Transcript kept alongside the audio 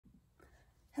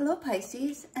Hello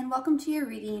Pisces, and welcome to your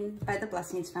reading by the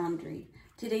Blessings Foundry.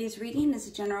 Today's reading is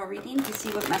a general reading to see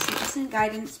what messages and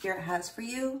guidance Spirit has for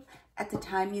you at the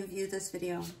time you view this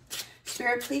video.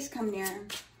 Spirit, please come near.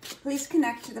 Please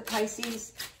connect to the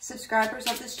Pisces subscribers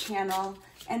of this channel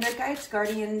and their guides,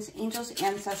 guardians, angels,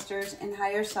 ancestors, and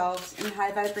higher selves in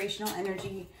high vibrational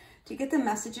energy to get the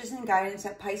messages and guidance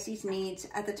that Pisces needs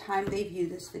at the time they view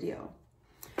this video.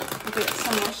 We'll get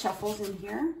some more shuffles in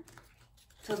here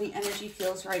so the energy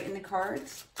feels right in the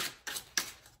cards.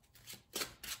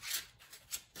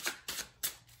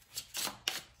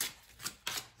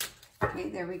 Okay,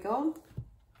 there we go.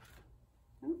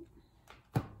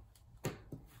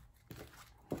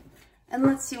 And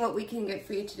let's see what we can get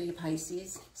for you today,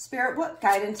 Pisces. Spirit, what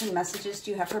guidance and messages do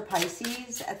you have for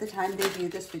Pisces at the time they view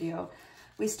this video?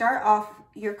 We start off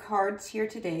your cards here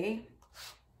today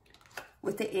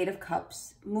with the Eight of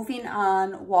Cups, moving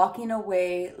on, walking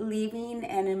away, leaving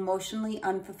an emotionally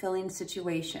unfulfilling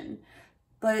situation.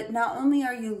 But not only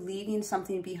are you leaving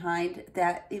something behind,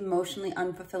 that emotionally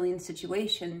unfulfilling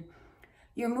situation,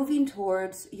 you're moving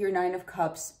towards your Nine of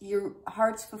Cups, your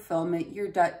heart's fulfillment, your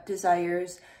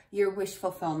desires, your wish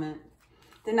fulfillment.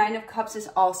 The Nine of Cups is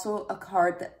also a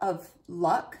card of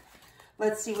luck.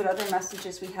 Let's see what other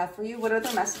messages we have for you. What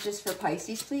other messages for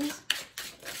Pisces, please?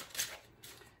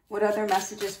 What other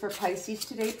messages for Pisces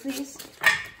today, please?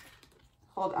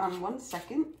 Hold on one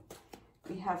second.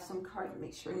 We have some cards.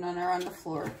 Make sure none are on the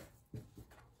floor.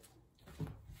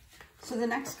 So the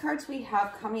next cards we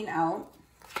have coming out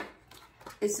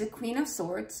is the Queen of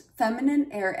Swords,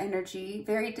 feminine air energy,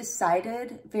 very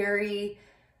decided, very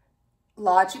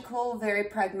logical, very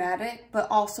pragmatic, but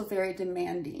also very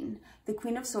demanding. The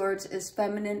Queen of Swords is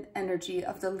feminine energy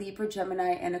of the Libra,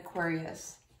 Gemini, and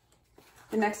Aquarius.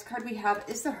 The next card we have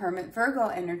is the Hermit, Virgo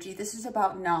energy. This is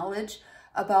about knowledge,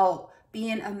 about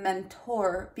being a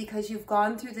mentor, because you've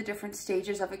gone through the different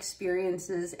stages of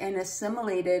experiences and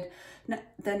assimilated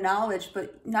the knowledge.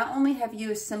 But not only have you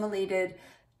assimilated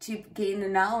to gain the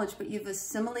knowledge, but you've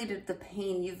assimilated the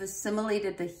pain, you've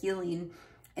assimilated the healing.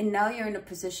 And now you're in a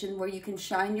position where you can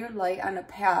shine your light on a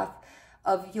path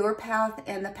of your path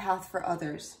and the path for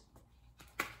others.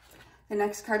 The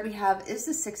next card we have is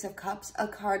the Six of Cups, a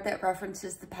card that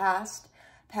references the past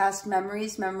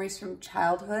memories, memories from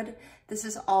childhood. This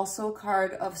is also a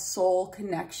card of soul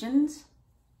connections.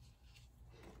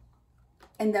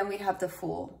 And then we have the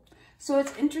Fool. So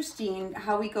it's interesting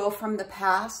how we go from the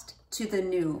past to the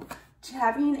new, to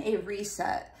having a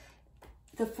reset.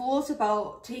 The Fool is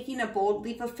about taking a bold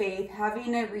leap of faith,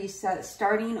 having a reset,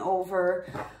 starting over,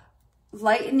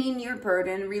 lightening your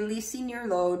burden, releasing your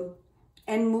load,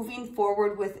 and moving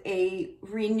forward with a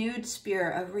renewed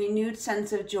spirit, a renewed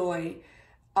sense of joy,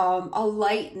 a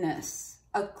lightness,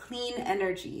 a clean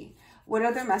energy. What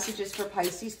other messages for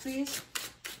Pisces, please?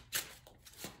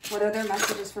 What other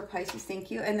messages for Pisces? Thank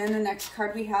you. And then the next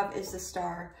card we have is the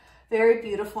Star. Very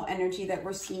beautiful energy that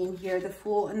we're seeing here, the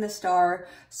Fool and the Star.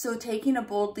 So taking a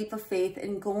bold leap of faith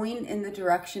and going in the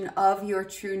direction of your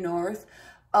true north,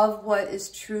 of what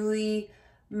is truly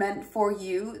meant for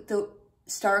you. The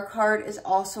Star card is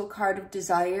also a card of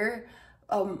desire,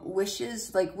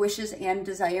 wishes, like wishes and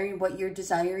desiring what you're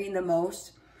desiring the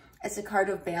most. It's a card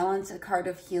of balance, a card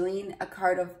of healing, a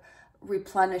card of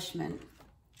replenishment.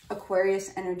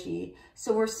 Aquarius energy.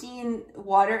 So we're seeing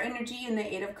water energy in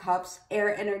the Eight of Cups,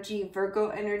 air energy, Virgo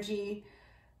energy,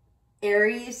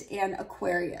 Aries, and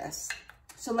Aquarius.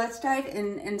 So let's dive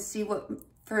in and see what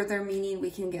further meaning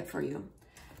we can get for you.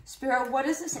 Spirit, what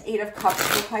is this Eight of Cups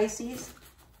for Pisces?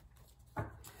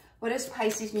 What does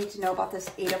Pisces need to know about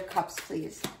this Eight of Cups,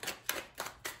 please?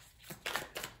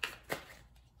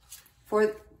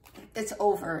 For it's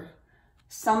over.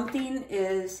 Something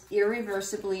is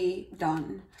irreversibly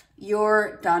done.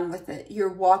 You're done with it.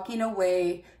 You're walking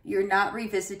away. You're not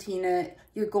revisiting it.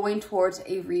 You're going towards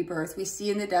a rebirth. We see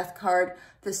in the Death card,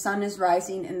 the sun is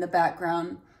rising in the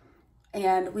background.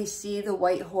 And we see the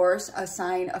white horse, a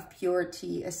sign of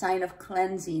purity, a sign of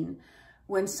cleansing.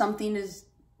 When something is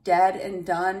dead and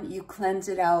done, you cleanse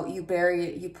it out, you bury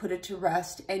it, you put it to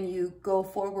rest, and you go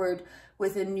forward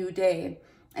with a new day.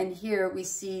 And here we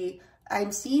see,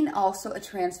 I'm seeing also a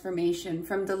transformation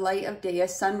from the light of day, a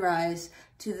sunrise,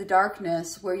 to the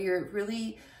darkness, where you're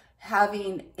really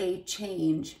having a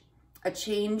change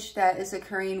that is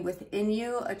occurring within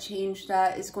you, a change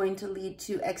that is going to lead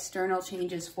to external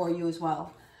changes for you as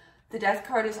well. The Death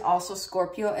card is also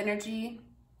Scorpio energy.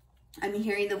 I'm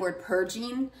hearing the word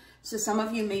purging. So some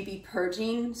of you may be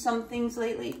purging some things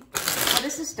lately. What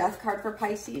is this Death card for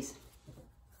Pisces?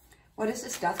 What is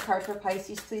this Death card for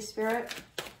Pisces, please, Spirit?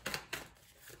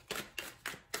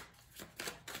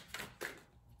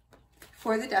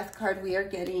 For the Death card, we are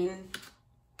getting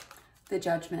the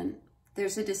Judgment.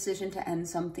 There's a decision to end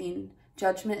something.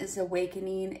 Judgment is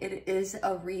awakening. It is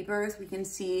a rebirth. We can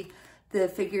see the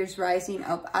figures rising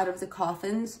up out of the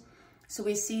coffins. So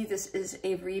we see this is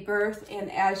a rebirth.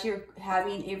 And as you're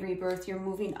having a rebirth, you're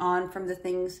moving on from the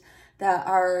things that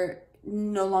are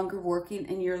no longer working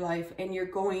in your life. And you're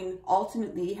going,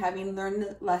 ultimately, having learned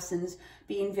the lessons,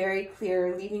 being very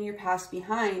clear, leaving your past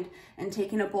behind, and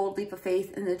taking a bold leap of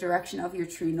faith in the direction of your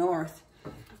true north.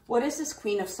 What is this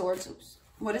Queen of Swords? Oops.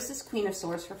 What is this Queen of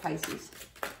Swords for Pisces?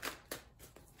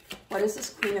 What is this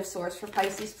Queen of Swords for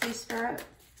Pisces, please, Spirit?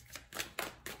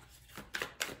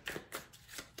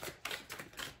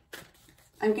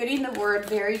 I'm getting the word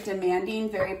very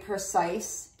demanding, very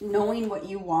precise, knowing what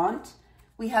you want.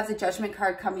 We have the Judgment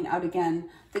card coming out again.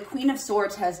 The Queen of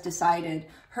Swords has decided.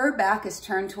 Her back is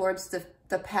turned towards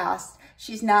the past.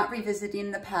 She's not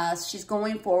revisiting the past. She's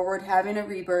going forward, having a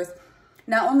rebirth.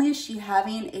 Not only is she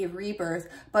having a rebirth,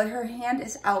 but her hand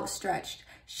is outstretched.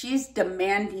 She's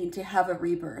demanding to have a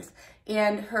rebirth.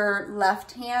 And her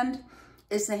left hand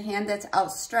is the hand that's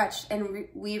outstretched. And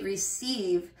we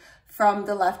receive from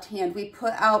the left hand. We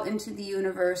put out into the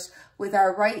universe with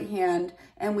our right hand,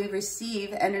 and we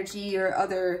receive energy or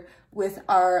other with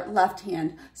our left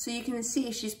hand. So you can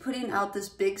see she's putting out this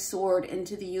big sword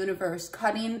into the universe,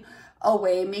 cutting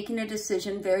away, making a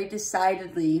decision very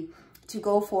decidedly to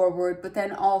go forward, but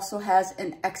then also has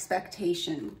an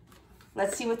expectation.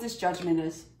 Let's see what this Judgment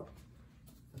is.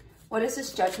 What is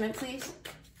this Judgment, please?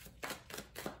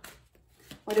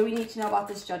 What do we need to know about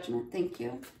this Judgment? Thank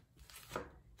you.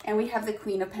 And we have the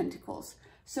Queen of Pentacles.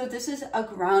 So this is a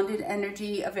grounded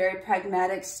energy, a very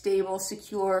pragmatic, stable,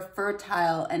 secure,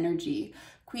 fertile energy.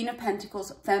 Queen of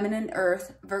Pentacles, feminine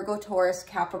earth, Virgo, Taurus,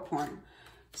 Capricorn.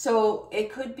 So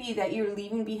it could be that you're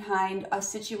leaving behind a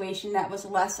situation that was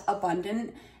less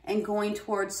abundant and going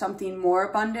towards something more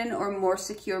abundant or more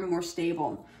secure, more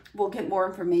stable. We'll get more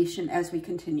information as we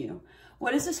continue.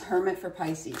 What is this Hermit for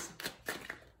Pisces?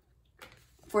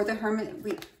 For the Hermit,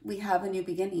 we have a new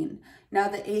beginning. Now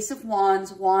the Ace of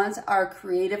Wands. Wands are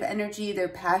creative energy. They're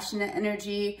passionate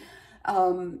energy.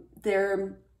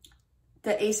 The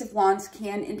Ace of Wands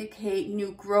can indicate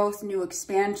new growth, new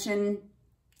expansion,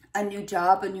 a new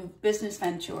job, a new business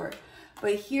venture.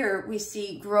 But here we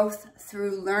see growth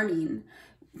through learning.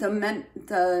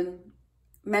 The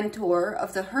mentor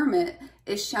of the Hermit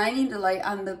is shining the light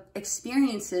on the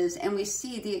experiences, and we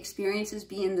see the experiences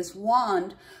being this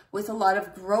wand with a lot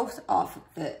of growth off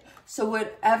of it. So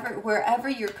wherever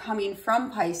you're coming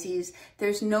from, Pisces,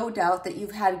 there's no doubt that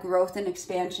you've had growth and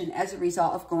expansion as a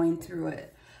result of going through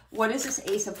it. What is this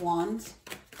Ace of Wands?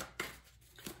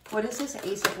 What is this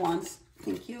Ace of Wands?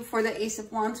 Thank you. For the Ace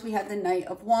of Wands, we have the Knight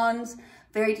of Wands.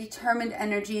 Very determined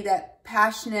energy, that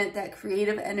passionate, that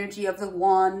creative energy of the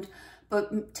wand,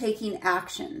 but taking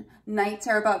action. Knights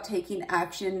are about taking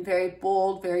action, very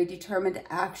bold, very determined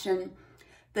action.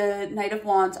 The Knight of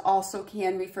Wands also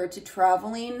can refer to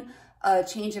traveling, a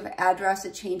change of address,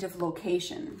 a change of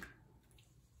location.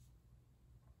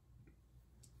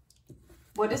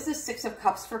 What is the Six of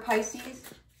Cups for Pisces?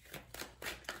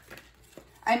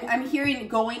 I'm hearing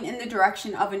going in the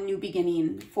direction of a new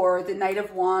beginning for the Knight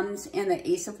of Wands and the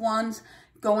Ace of Wands,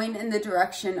 going in the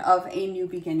direction of a new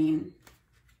beginning.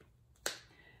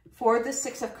 For the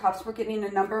Six of Cups, we're getting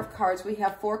a number of cards. We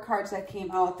have 4 cards that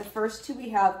came out. The first 2, we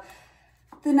have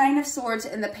the Nine of Swords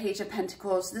and the Page of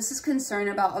Pentacles. This is concern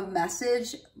about a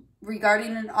message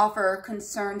regarding an offer, or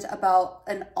concerns about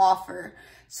an offer.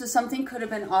 So something could have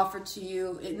been offered to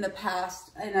you in the past.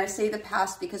 And I say the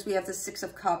past because we have the Six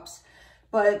of Cups.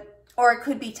 Or it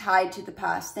could be tied to the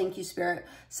past. Thank you, Spirit.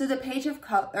 So the Page of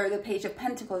the Page of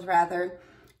Pentacles, rather,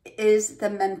 is the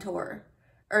mentor,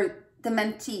 or the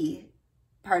mentee,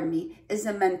 pardon me, is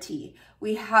the mentee.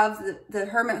 We have the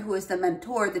Hermit, who is the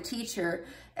mentor, the teacher,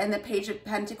 and the Page of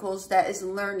Pentacles, that is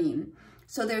learning.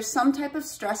 So there's some type of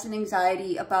stress and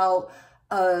anxiety about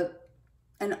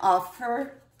an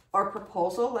offer or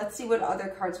proposal. Let's see what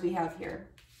other cards we have here.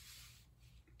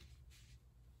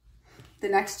 The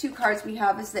next 2 cards we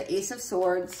have is the Ace of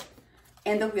Swords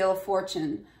and the Wheel of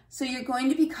Fortune. So you're going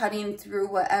to be cutting through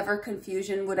whatever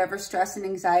confusion, whatever stress and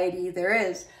anxiety there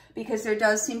is, because there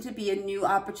does seem to be a new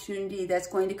opportunity that's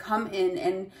going to come in,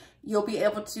 and you'll be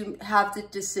able to have the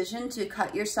decision to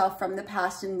cut yourself from the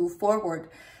past and move forward.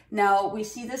 Now, we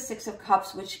see the Six of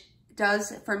Cups, which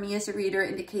does, for me as a reader,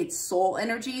 indicate soul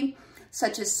energy,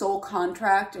 such as soul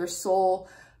contract or soul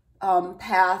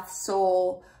path,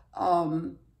 soul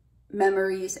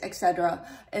memories, etc.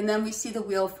 And then we see the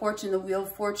Wheel of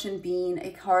Fortune being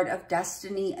a card of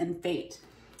destiny and fate.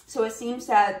 So it seems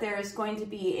that there is going to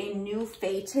be a new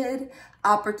fated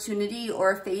opportunity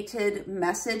or a fated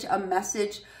message, a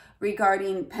message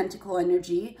regarding pentacle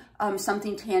energy,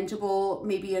 something tangible,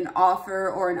 maybe an offer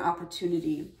or an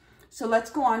opportunity. So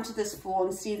let's go on to this Fool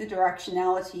and see the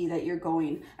directionality that you're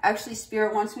going. Actually,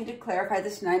 Spirit wants me to clarify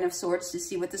this Nine of Swords to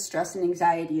see what the stress and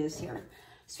anxiety is here.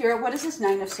 Spirit, what is this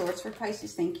Nine of Swords for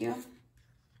Pisces? Thank you.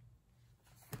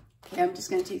 Okay, I'm just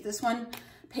going to take this one.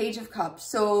 Page of Cups.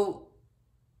 So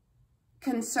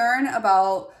concern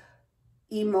about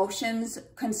emotions,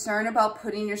 concern about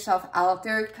putting yourself out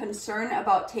there, concern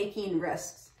about taking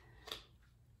risks.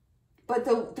 But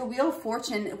the Wheel of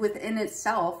Fortune within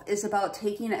itself is about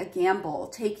taking a gamble,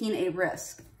 taking a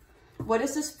risk. What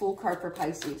is this Fool card for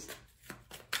Pisces?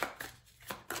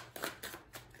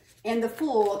 And the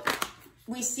Fool,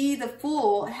 we see the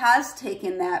Fool has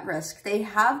taken that risk. They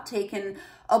have taken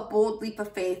a bold leap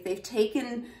of faith. They've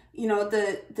taken, you know,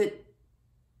 the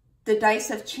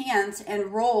dice of chance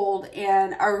and rolled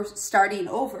and are starting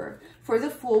over. For the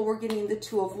Fool, we're getting the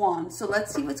Two of Wands. So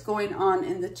let's see what's going on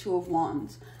in the Two of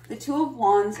Wands. The Two of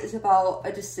Wands is about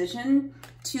a decision,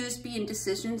 twos being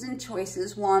decisions and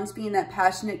choices, wands being that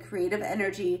passionate, creative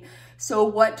energy. So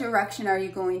what direction are you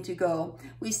going to go?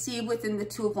 We see within the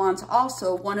Two of Wands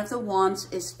also, one of the wands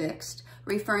is fixed,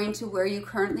 referring to where you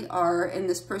currently are, and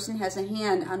this person has a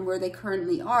hand on where they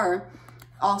currently are,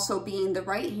 also being the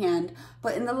right hand,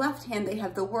 but in the left hand, they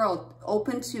have the World,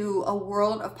 open to a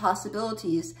world of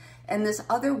possibilities. And this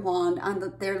other wand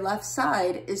on their left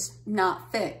side is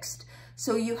not fixed.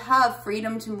 So you have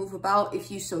freedom to move about if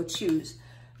you so choose.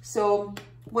 So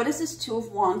what is this Two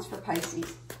of Wands for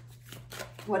Pisces?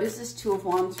 What is this Two of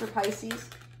Wands for Pisces?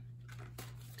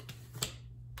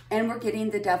 And we're getting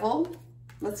the Devil.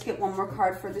 Let's get one more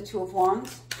card for the Two of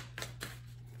Wands.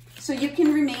 So you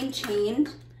can remain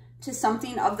chained to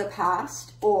something of the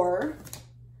past, or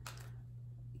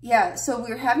yeah, so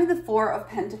we're having the Four of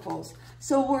Pentacles.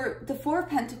 So the Four of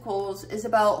Pentacles is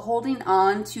about holding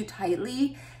on too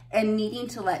tightly and needing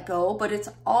to let go, but it's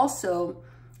also,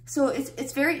 so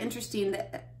it's very interesting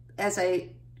that, as I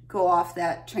go off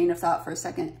that train of thought for a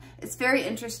second, it's very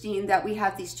interesting that we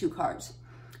have these two cards.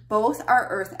 Both are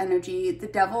earth energy. The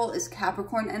Devil is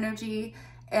Capricorn energy,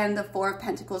 and the Four of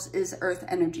Pentacles is earth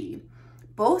energy.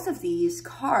 Both of these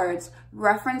cards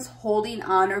reference holding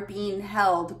on or being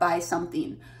held by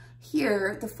something.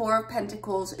 Here, the Four of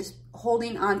Pentacles is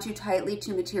holding on too tightly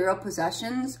to material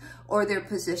possessions or their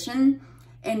position.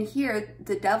 And here,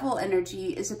 the Devil energy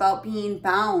is about being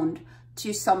bound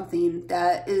to something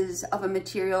that is of a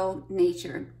material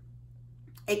nature.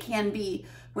 It can be,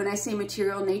 when I say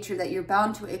material nature that you're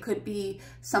bound to, it could be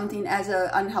something as an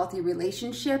unhealthy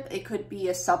relationship. It could be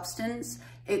a substance.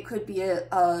 It could be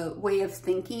a way of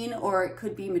thinking, or it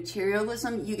could be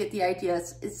materialism. You get the idea.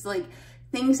 It's like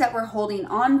things that we're holding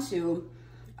on to,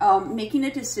 making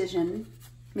a decision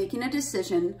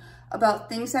about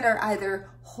things that are either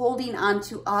holding on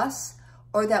to us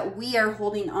or that we are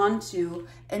holding on to,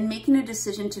 and making a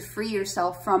decision to free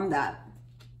yourself from that.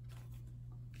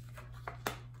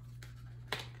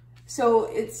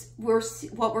 So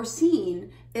what we're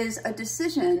seeing is a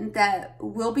decision that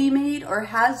will be made or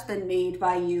has been made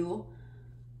by you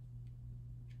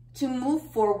to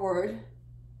move forward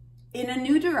in a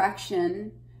new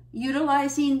direction,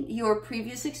 utilizing your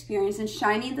previous experience and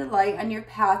shining the light on your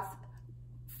path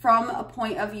from a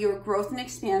point of your growth and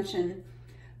expansion,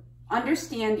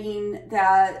 understanding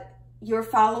that you're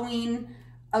following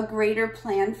a greater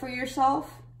plan for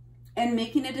yourself and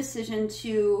making a decision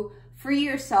to free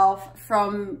yourself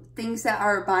from things that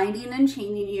are binding and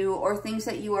chaining you, or things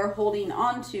that you are holding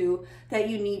on to that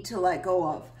you need to let go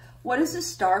of. What is the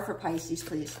Star for Pisces,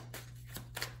 please?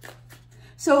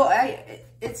 So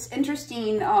it's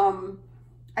interesting.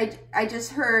 I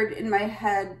just heard in my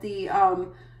head the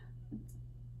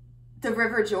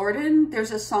River Jordan.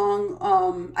 There's a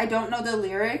song, I don't know the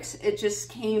lyrics. It just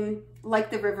came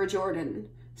like the River Jordan.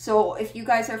 So if you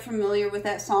guys are familiar with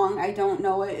that song, I don't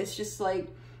know it. It's just like,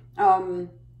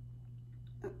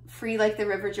 free like the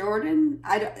River Jordan.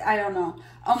 I don't know.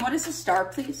 What is the Star,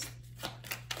 please?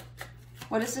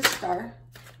 What is the Star?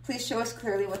 Please show us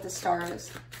clearly what the Star is.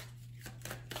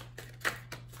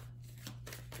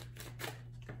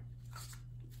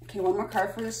 Okay, one more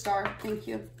card for the Star. Thank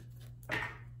you.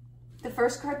 The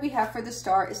first card we have for the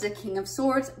Star is the King of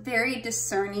Swords. Very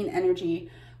discerning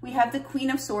energy. We have the Queen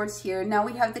of Swords here. Now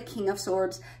we have the King of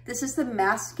Swords. This is the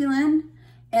masculine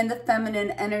and the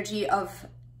feminine energy of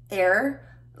air,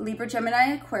 Libra,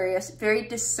 Gemini, Aquarius. Very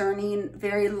discerning,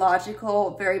 very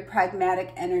logical, very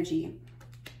pragmatic energy.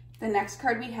 The next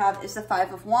card we have is the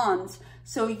Five of Wands.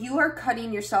 So you are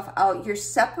cutting yourself out. You're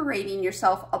separating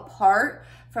yourself apart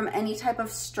from any type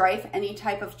of strife, any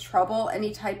type of trouble,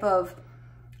 any type of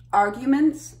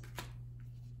arguments.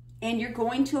 And you're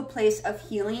going to a place of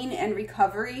healing and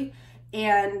recovery.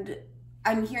 And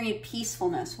I'm hearing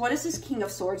peacefulness. What is this King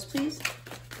of Swords, please?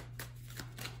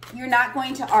 You're not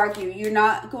going to argue. You're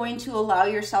not going to allow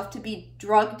yourself to be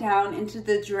drugged down into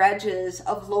the dredges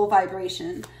of low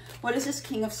vibration. What is this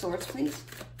King of Swords, please?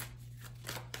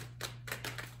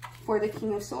 For the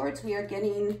King of Swords, we are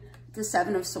getting the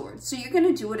Seven of Swords. So you're going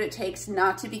to do what it takes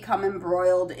not to become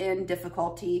embroiled in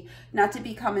difficulty, not to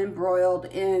become embroiled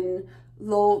in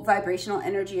low vibrational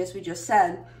energy, as we just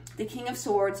said. The King of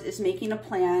Swords is making a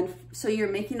plan. So you're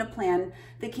making a plan.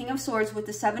 The King of Swords with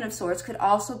the Seven of Swords could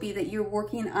also be that you're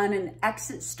working on an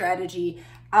exit strategy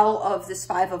out of this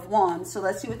Five of Wands. So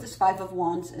let's see what this Five of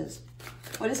Wands is.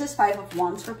 What is this Five of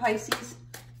Wands for Pisces?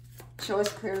 Show us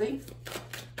clearly.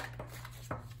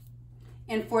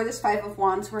 And for this Five of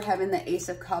Wands, we're having the Ace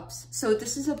of Cups. So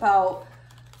this is about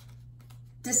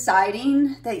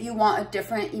deciding that you want a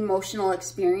different emotional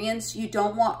experience. You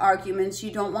don't want arguments.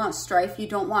 You don't want strife. You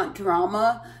don't want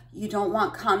drama. You don't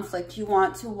want conflict. You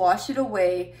want to wash it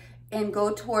away and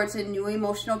go towards a new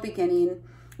emotional beginning.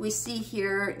 We see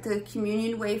here the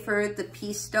communion wafer, the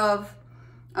peace dove,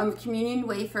 communion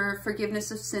wafer, forgiveness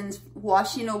of sins,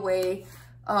 washing away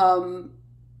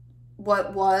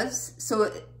what was.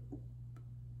 So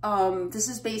this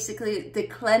is basically the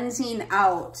cleansing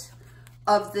out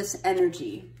of this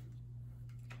energy.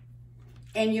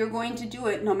 And you're going to do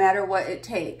it no matter what it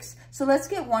takes. So let's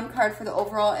get one card for the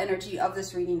overall energy of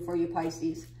this reading for you,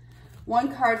 Pisces.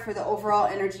 One card for the overall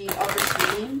energy of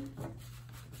this reading.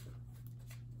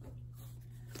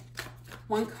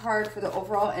 One card for the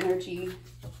overall energy.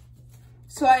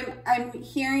 So I'm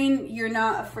hearing you're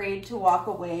not afraid to walk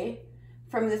away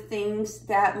from the things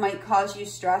that might cause you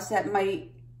stress, that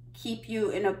might keep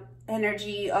you in an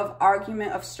energy of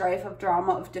argument, of strife, of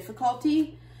drama, of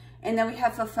difficulty. And then we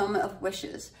have fulfillment of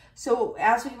wishes. So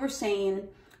as we were saying,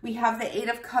 we have the Eight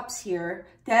of Cups here.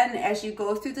 Then as you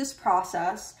go through this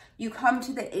process, you come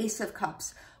to the Ace of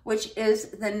Cups, which is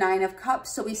the Nine of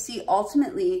Cups. So we see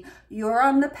ultimately you're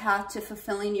on the path to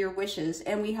fulfilling your wishes.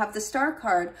 And we have the Star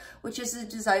card, which is the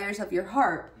desires of your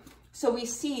heart. So we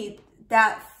see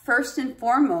that first and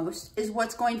foremost is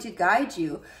what's going to guide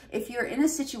you. If you're in a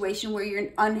situation where you're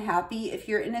unhappy, if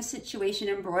you're in a situation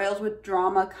embroiled with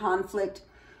drama, conflict,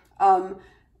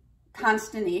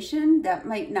 consternation, that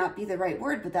might not be the right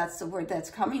word, but that's the word that's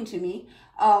coming to me.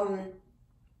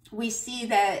 We see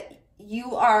that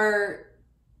you are,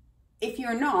 if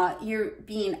you're not, you're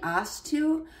being asked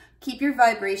to keep your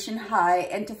vibration high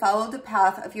and to follow the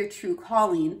path of your true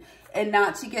calling and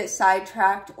not to get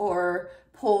sidetracked or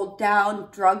pulled down,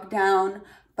 drugged down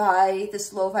by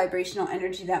this low vibrational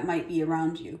energy that might be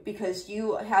around you, because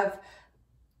you have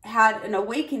had an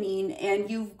awakening and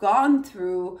you've gone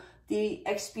through the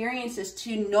experiences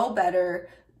to know better,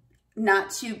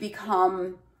 not to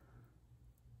become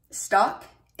stuck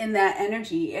in that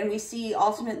energy. And we see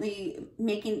ultimately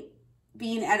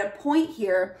being at a point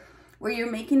here where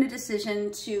you're making a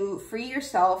decision to free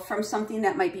yourself from something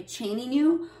that might be chaining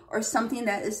you or something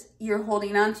that is you're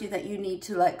holding on to that you need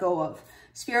to let go of.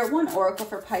 Spirit, one oracle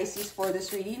for Pisces for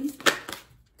this reading.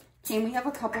 Okay, we have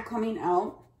a couple coming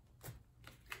out.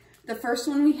 The first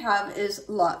one we have is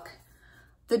luck,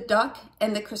 the duck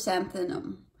and the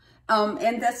chrysanthemum.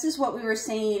 And this is what we were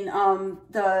saying.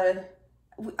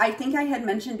 I think I had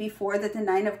mentioned before that the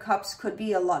Nine of Cups could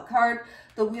be a luck card.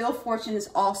 The Wheel of Fortune is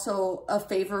also a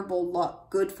favorable luck,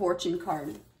 good fortune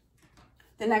card.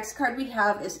 The next card we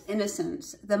have is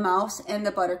Innocence, the mouse and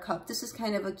the buttercup. This is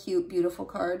kind of a cute, beautiful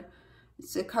card.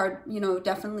 It's a card, you know,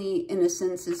 definitely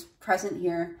innocence is present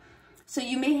here. So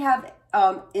you may have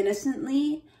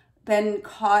innocently been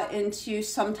caught into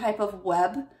some type of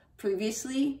web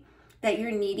previously that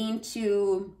you're needing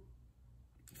to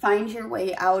find your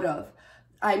way out of.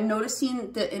 I'm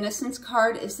noticing the Innocence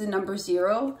card is the number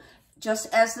 0,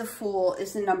 just as the Fool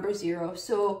is the number 0.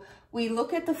 So we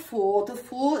look at the Fool. The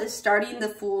Fool is starting the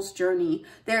Fool's journey.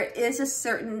 There is a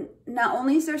certain, not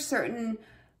only is there a certain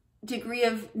degree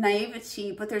of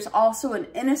naivety, but there's also an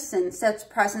innocence that's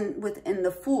present within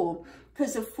the Fool.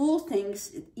 Because the Fool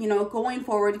thinks, you know, going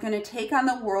forward, going to take on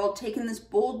the world, taking this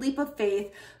bold leap of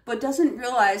faith, but doesn't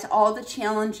realize all the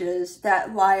challenges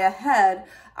that lie ahead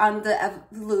on the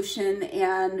evolution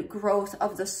and growth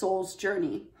of the soul's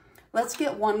journey. Let's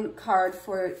get one card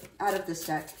out of this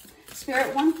deck.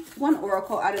 Spirit, one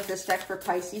oracle out of this deck for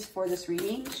Pisces for this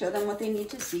reading. Show them what they need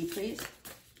to see, please.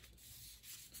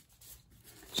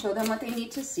 Show them what they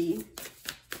need to see.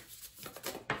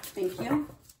 Thank you.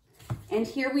 And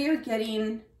here we are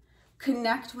getting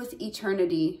connect with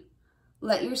eternity.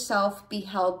 Let yourself be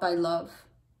held by love.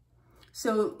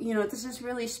 So, you know, this is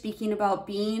really speaking about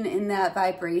being in that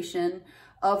vibration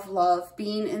of love,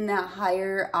 being in that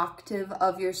higher octave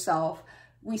of yourself.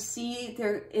 We see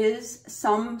there is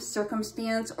some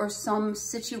circumstance or some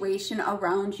situation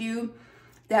around you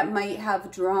that might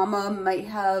have drama, might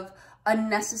have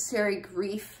unnecessary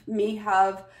grief, may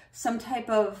have some type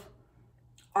of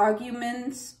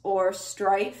arguments or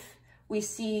strife. We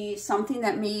see something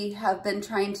that may have been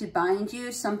trying to bind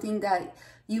you, something that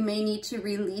you may need to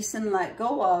release and let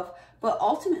go of. But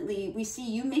ultimately, we see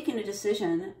you making a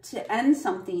decision to end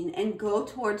something and go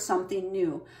towards something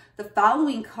new. The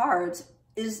following cards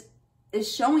is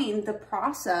showing the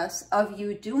process of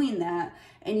you doing that,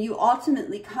 and you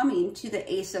ultimately coming to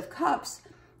the Ace of Cups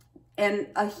and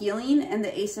a healing, and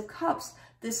the Ace of Cups.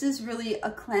 This is really a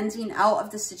cleansing out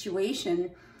of the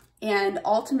situation and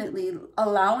ultimately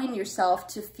allowing yourself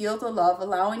to feel the love,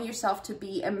 allowing yourself to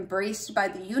be embraced by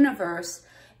the universe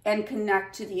and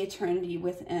connect to the eternity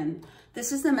within.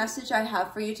 This is the message I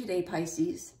have for you today,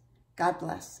 Pisces. God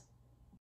bless.